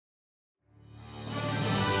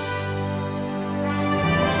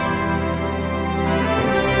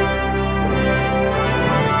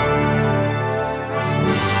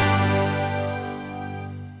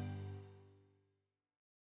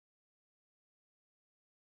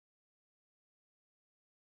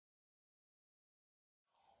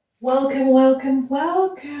Welcome, welcome,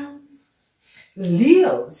 welcome,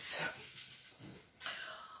 Leos.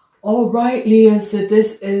 All right, Leos, so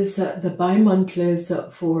this is the bi-monthlies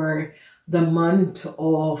for the month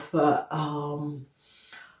of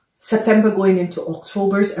September going into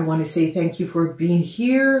October. I want to say thank you for being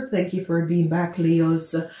here. Thank you for being back,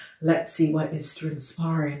 Leos. Let's see what is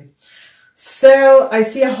transpiring. So I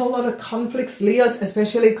see a whole lot of conflicts, Leos,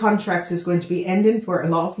 especially contracts is going to be ending for a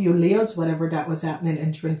lot of you Leos, whatever that was happening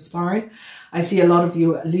and transpiring. I see a lot of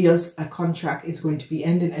you Leos, a contract is going to be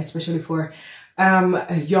ending, especially for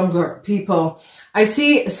younger people. I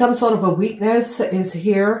see some sort of a weakness is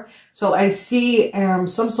here. So I see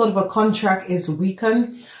some sort of a contract is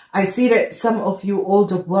weakened. I see that some of you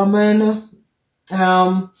older women,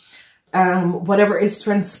 whatever is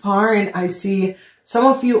transpiring, I see some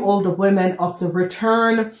of you older women of the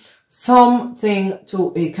return something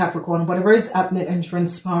to a Capricorn, whatever is happening and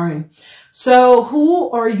transpiring. So who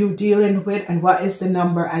are you dealing with and what is the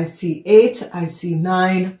number? I see 8, I see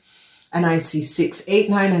 9, and I see 6. 8,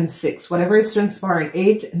 9, and 6. Whatever is transpiring,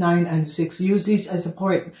 8, 9, and 6. Use these as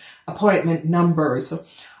appointment numbers.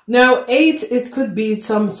 Now, 8, it could be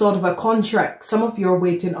some sort of a contract. Some of you are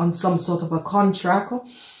waiting on some sort of a contract.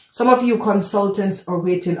 Some of you consultants are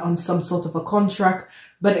waiting on some sort of a contract,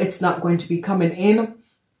 but it's not going to be coming in.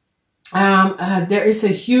 There is a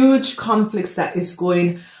huge conflict that is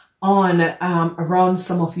going on around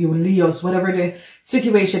some of you Leos, whatever the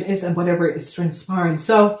situation is and whatever is transpiring.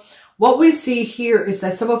 So what we see here is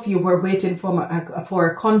that some of you were waiting for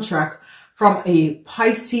a contract from a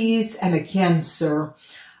Pisces and a Cancer.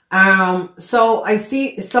 So I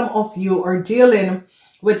see some of you are dealing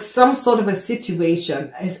with some sort of a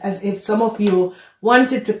situation as if some of you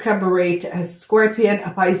wanted to collaborate as Scorpion,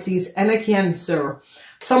 a Pisces, and a Cancer.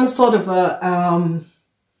 Some sort of a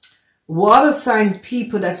water sign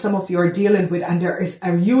people that some of you are dealing with, and there is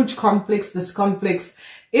a huge conflict. This conflict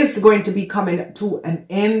is going to be coming to an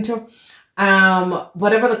end.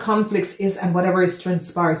 Whatever the conflict is and whatever is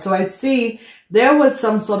transpired. So I see there was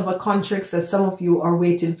some sort of a contract that some of you are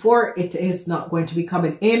waiting for. It is not going to be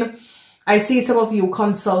coming in. I see some of you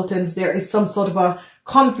consultants, there is some sort of a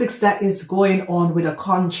conflict that is going on with a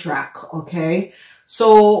contract, okay?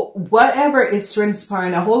 So whatever is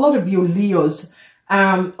transpiring, a whole lot of you Leos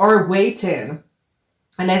are waiting,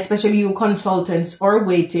 and especially you consultants are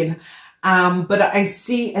waiting. But I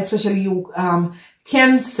see especially you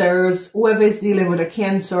Cancers, whoever is dealing with a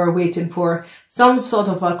Cancer are waiting for some sort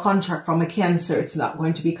of a contract from a Cancer. It's not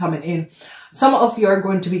going to be coming in. Some of you are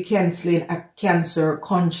going to be canceling a Cancer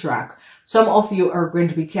contract. Some of you are going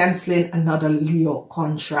to be canceling another Leo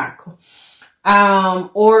contract.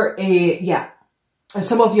 Some of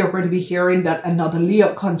you are going to be hearing that another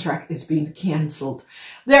Leo contract is being cancelled.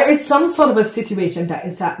 There is some sort of a situation that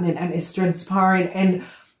is happening and is transpiring, and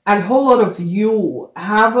a whole lot of you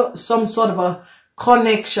have some sort of a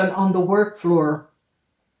connection on the work floor.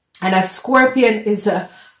 And a Scorpion is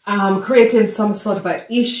creating some sort of a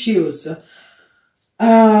issues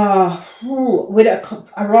with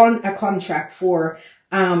around a contract for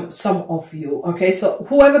some of you. Okay, so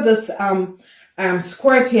whoever this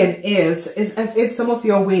Scorpion is as if some of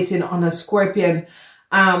you are waiting on a Scorpion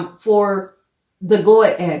for the go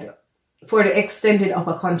ahead for the extended of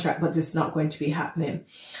a contract, but it's not going to be happening.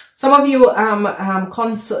 Some of you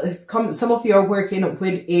some of you are working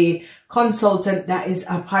with a consultant that is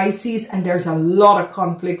a Pisces, and there's a lot of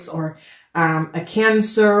conflicts, or a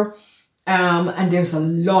Cancer. And there's a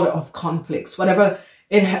lot of conflicts. Whatever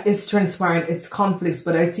it is transpiring, it's conflicts.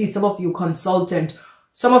 But I see some of you consultant,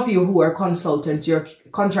 some of you who are consultant, your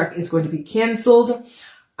contract is going to be cancelled.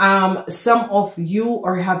 Some of you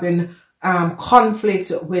are having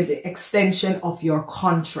conflict with the extension of your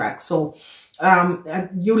contract. So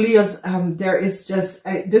you Leos, there is just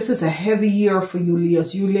this is a heavy year for you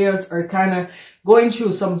Leos. You Leos are kind of going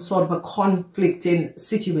through some sort of a conflicting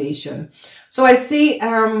situation. So I see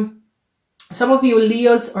some of you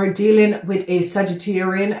Leos are dealing with a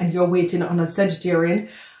Sagittarian, and you're waiting on a Sagittarian.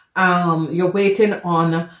 You're waiting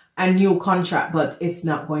on a new contract, but it's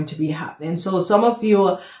not going to be happening. So some of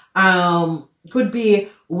you could be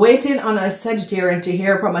waiting on a Sagittarian to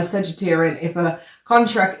hear from a Sagittarian if a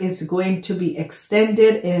contract is going to be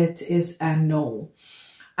extended. It is a no.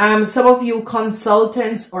 Some of you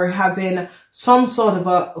consultants are having some sort of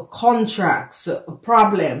a contracts,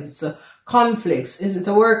 problems, conflicts. Is it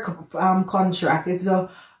a work contract? It's a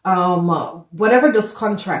whatever this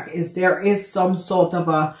contract is, there is some sort of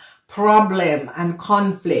a problem and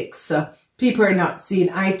conflicts. People are not seeing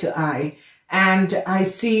eye to eye, and I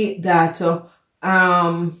see that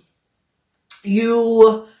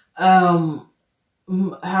you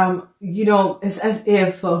you know, it's as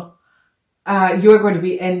if you're going to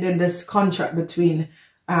be ending this contract between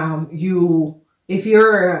you. If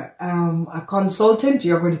you're a consultant,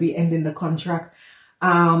 you're going to be ending the contract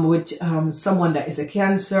with someone that is a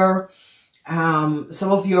Cancer.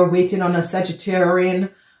 Some of you are waiting on a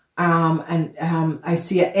Sagittarian. I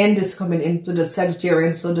see an end is coming into the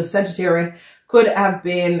Sagittarian. So the Sagittarian could have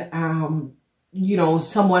been, you know,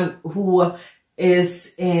 someone who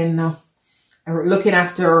is in looking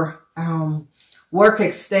after work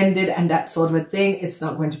extended and that sort of a thing. It's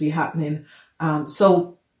not going to be happening.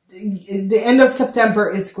 So the end of September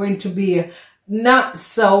is going to be not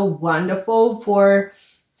so wonderful for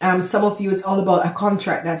some of you. It's all about a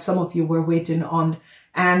contract that some of you were waiting on.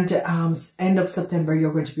 And end of September,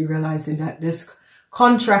 you're going to be realizing that this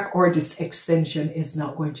contract or this extension is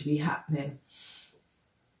not going to be happening.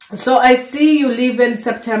 So I see you leaving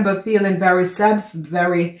September feeling very sad,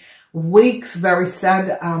 very weak, very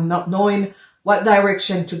sad, not knowing what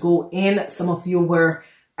direction to go in. Some of you were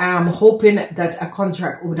hoping that a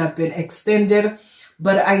contract would have been extended.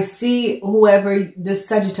 But I see whoever the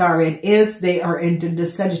Sagittarian is, they are ending the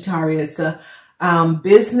Sagittarius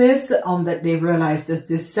business that they realize that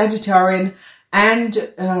this Sagittarian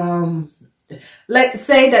and let's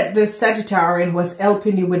say that the Sagittarian was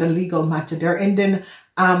helping you with a legal matter. They're ending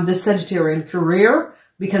the Sagittarian career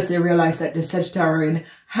because they realize that the Sagittarian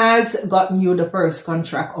has gotten you the first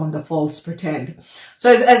contract on the false pretend.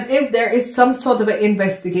 So it's as if there is some sort of an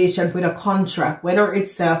investigation with a contract, whether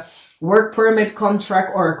it's a work permit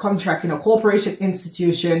contract or a contract in a corporation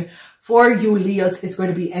institution for you Leos is going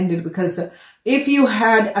to be ended, because if you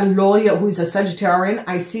had a lawyer who is a Sagittarian,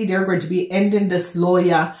 I see they're going to be ending this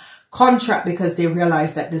lawyer contract because they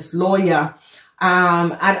realize that this lawyer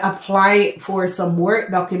had applied for some work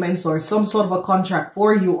documents or some sort of a contract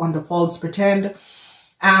for you on the false pretend.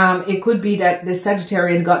 It could be that the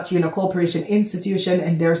Sagittarian got you in a corporation institution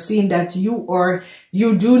and they're seeing that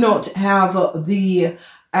you do not have the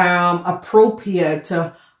appropriate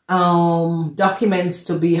documents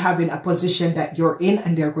to be having a position that you're in,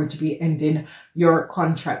 and they're going to be ending your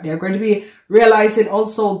contract. They're going to be realizing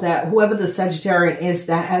also that whoever the Sagittarian is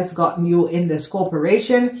that has gotten you in this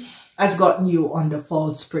corporation has gotten you on the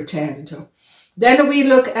false pretend. Then we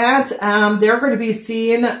look at, they're going to be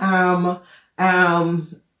seeing what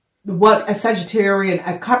a Sagittarian,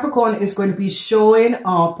 a Capricorn is going to be showing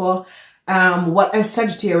up what a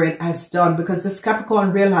Sagittarian has done, because this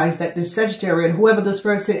Capricorn realized that this Sagittarian, whoever this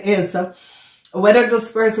person is, whether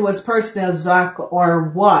this person was personal Zach or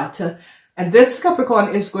what, and this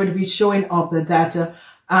Capricorn is going to be showing up that a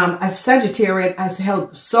Sagittarian has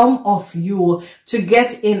helped some of you to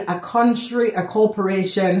get in a country, a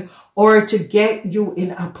corporation, or to get you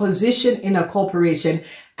in a position in a corporation,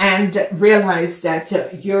 and realize that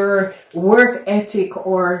your work ethic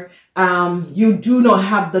or you do not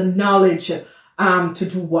have the knowledge to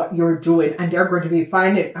do what you're doing, and they're going to be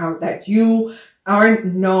finding out that you are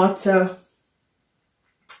not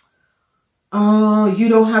you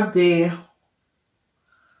don't have the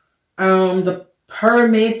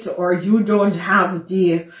permit, or you don't have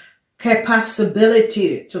the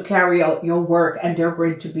capacity to carry out your work, and they're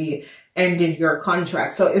going to be ending your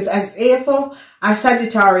contract. So it's as if a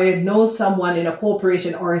Sagittarian knows someone in a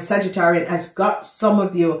corporation, or a Sagittarian has got some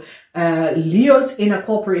of you Leos in a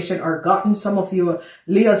corporation, or gotten some of you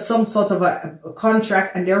Leos some sort of a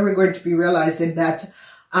contract, and they're going to be realizing that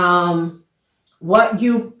what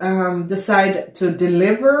you decide to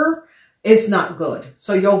deliver is not good.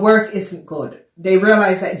 So your work isn't good. They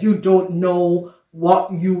realize that you don't know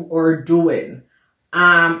what you are doing.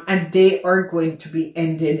 And they are going to be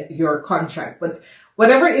ending your contract. But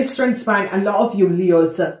whatever is transpiring, a lot of you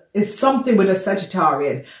Leos is something with a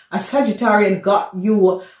Sagittarian. A Sagittarian got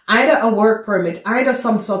you either a work permit, either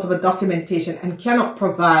some sort of a documentation, and cannot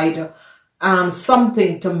provide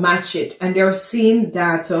something to match it. And they're seeing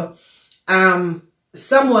that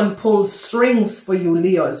someone pulls strings for you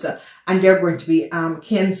Leos, and they're going to be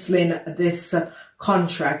canceling this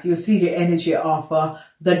contract. You see the energy of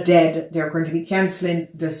the dead. They're going to be canceling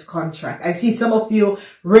this contract. I see some of you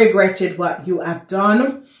regretted what you have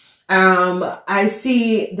done. I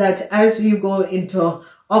see that as you go into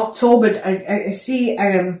October, I see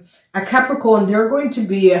a Capricorn. They're going to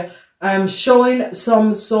be showing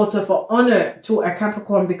some sort of honor to a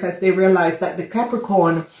Capricorn, because they realize that the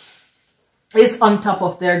Capricorn is on top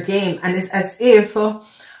of their game, and it's as if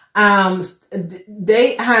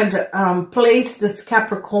they had placed this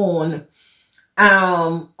Capricorn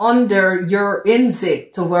under your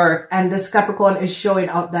insight to work, and this Capricorn is showing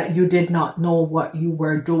up that you did not know what you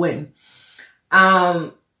were doing.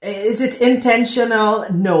 is it intentional?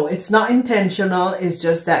 No, it's not intentional. It's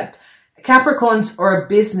just that Capricorns are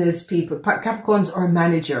business people. Capricorns are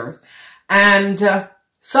managers. And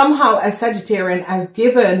somehow a Sagittarian has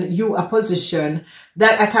given you a position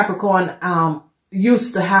that a Capricorn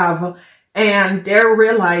used to have. And they're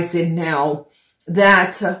realizing now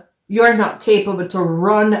that you're not capable to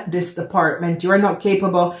run this department. You're not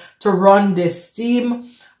capable to run this team.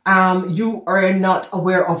 You are not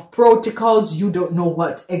aware of protocols. You don't know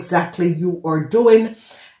what exactly you are doing.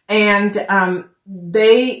 And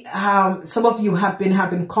some of you have been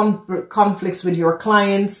having conflicts with your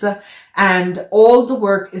clients, and all the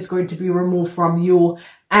work is going to be removed from you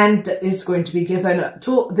and is going to be given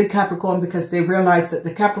to the Capricorn, because they realize that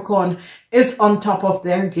the Capricorn is on top of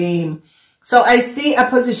their game. So I see a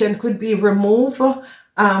position could be removed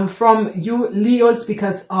from you Leos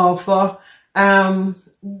because of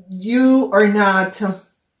you are not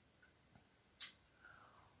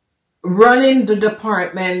running the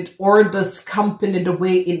department or this company the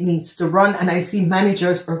way it needs to run. And I see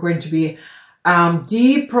managers are going to be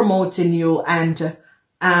de-promoting you and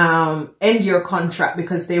end your contract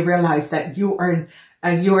because they realize that you are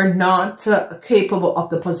not capable of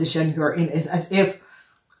the position you're in. It's as if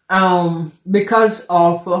because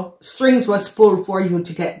of strings was pulled for you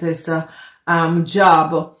to get this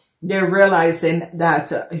job, they're realizing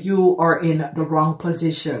that you are in the wrong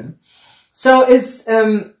position. So it's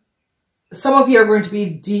some of you are going to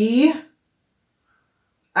be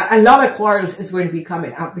a lot of quarrels is going to be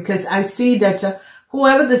coming up, because I see that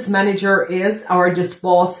whoever this manager is or this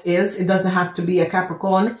boss is, it doesn't have to be a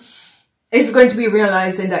Capricorn, is going to be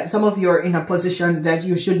realizing that some of you are in a position that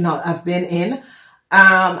you should not have been in.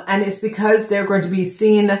 And it's because they're going to be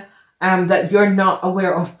seeing that you're not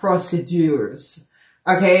aware of procedures.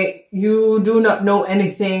 Okay, you do not know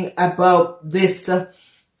anything about this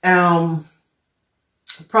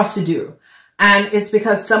procedure. And it's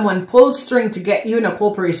because someone pulled string to get you in a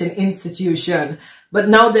corporation institution. But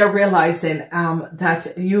now they're realizing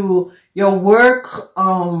that your work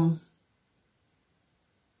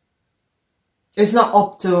is not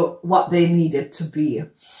up to what they need it to be.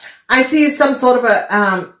 I see some sort of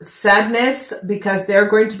a sadness, because they're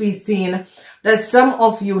going to be seeing that some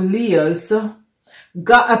of you Leos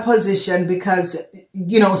got a position because,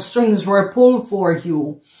 you know, strings were pulled for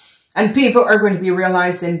you. And people are going to be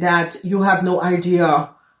realizing that you have no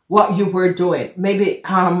idea what you were doing. Maybe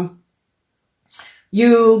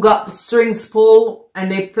you got strings pulled and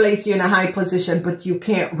they placed you in a high position, but you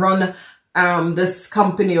can't run this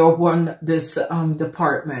company or run this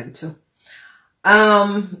department.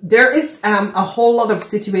 There is a whole lot of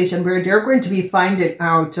situation where they're going to be finding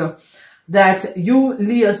out that you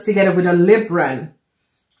Leos together with a Libran,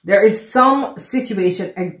 there is some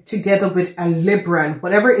situation together with a Libran,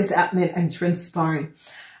 whatever is happening and transpiring.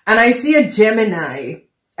 And I see a Gemini.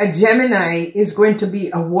 A Gemini is going to be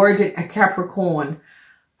awarded a Capricorn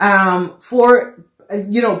for,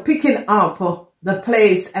 you know, picking up the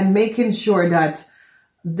place and making sure that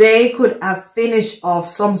they could have finished off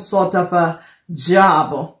some sort of a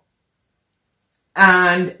job.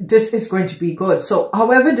 And this is going to be good. So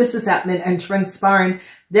however this is happening and transpiring,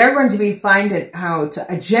 they're going to be finding out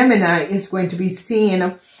a Gemini is going to be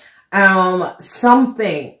seeing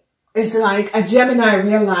something. It's like a Gemini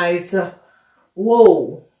realize,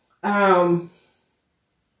 whoa,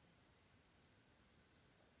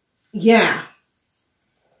 yeah.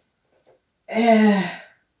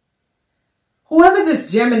 Whoever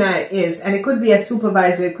this Gemini is, and it could be a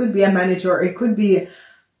supervisor, it could be a manager, it could be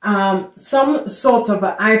some sort of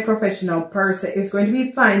a high professional person, is going to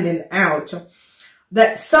be finding out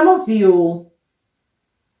that some of you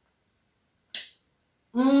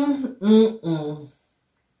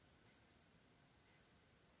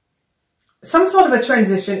some sort of a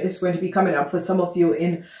transition is going to be coming up for some of you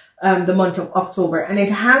in the month of October, and it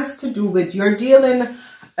has to do with you're dealing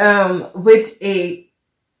with a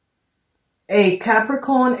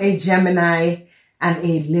Capricorn, a Gemini, and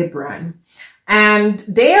a Libran. And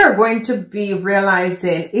they are going to be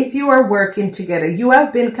realizing, if you are working together, you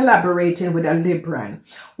have been collaborating with a Libran.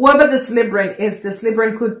 Whoever this Libran is, this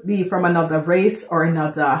Libran could be from another race or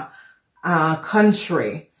another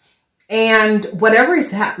country. And whatever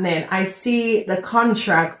is happening, I see the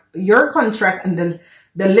contract, your contract and the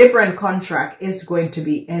Libran contract is going to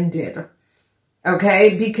be ended.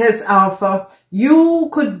 Okay, because of you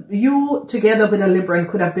together with a Libran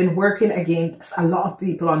could have been working against a lot of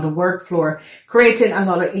people on the work floor, creating a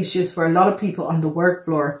lot of issues for a lot of people on the work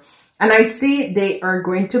floor. And I see they are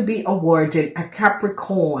going to be awarded a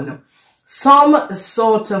Capricorn some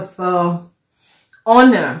sort of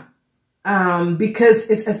honor because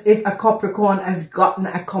it's as if a Capricorn has gotten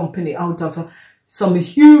a company out of some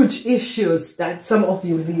huge issues that some of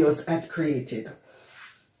you Leos had created.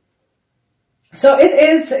 So it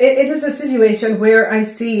is a situation where I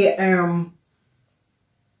see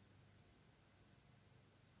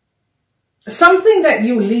something that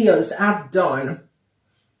you Leos have done.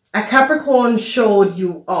 A Capricorn showed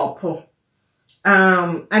you up.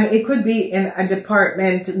 And it could be in a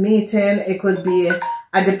department meeting. It could be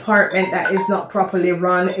a department that is not properly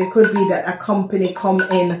run. It could be that a company come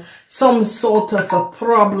in some sort of a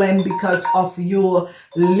problem because of you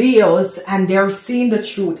Leos, and they're seeing the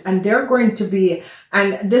truth, and they're going to be,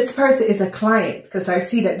 and this person is a client, because I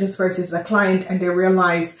see that this person is a client, and they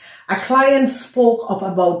realize a client spoke up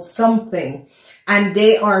about something, and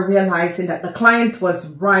they are realizing that the client was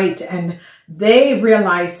right, and they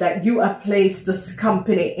realize that you have placed this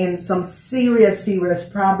company in some serious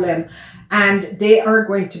problem, and they are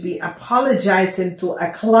going to be apologizing to a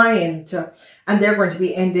client, and they're going to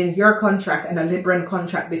be ending your contract and a Libran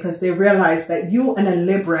contract, because they realize that you and a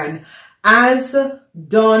Libran has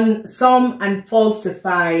done some and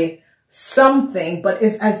falsify something, but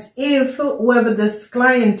it's as if whoever this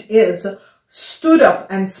client is stood up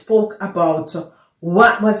and spoke about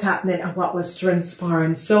what was happening and what was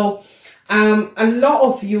transpiring. So a lot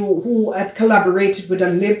of you who had collaborated with a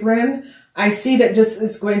Libran, I see that this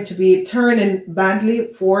is going to be turning badly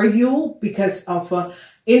for you because of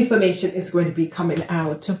information is going to be coming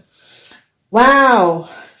out. Wow,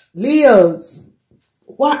 Leos,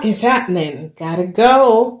 what is happening? Gotta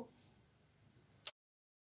go.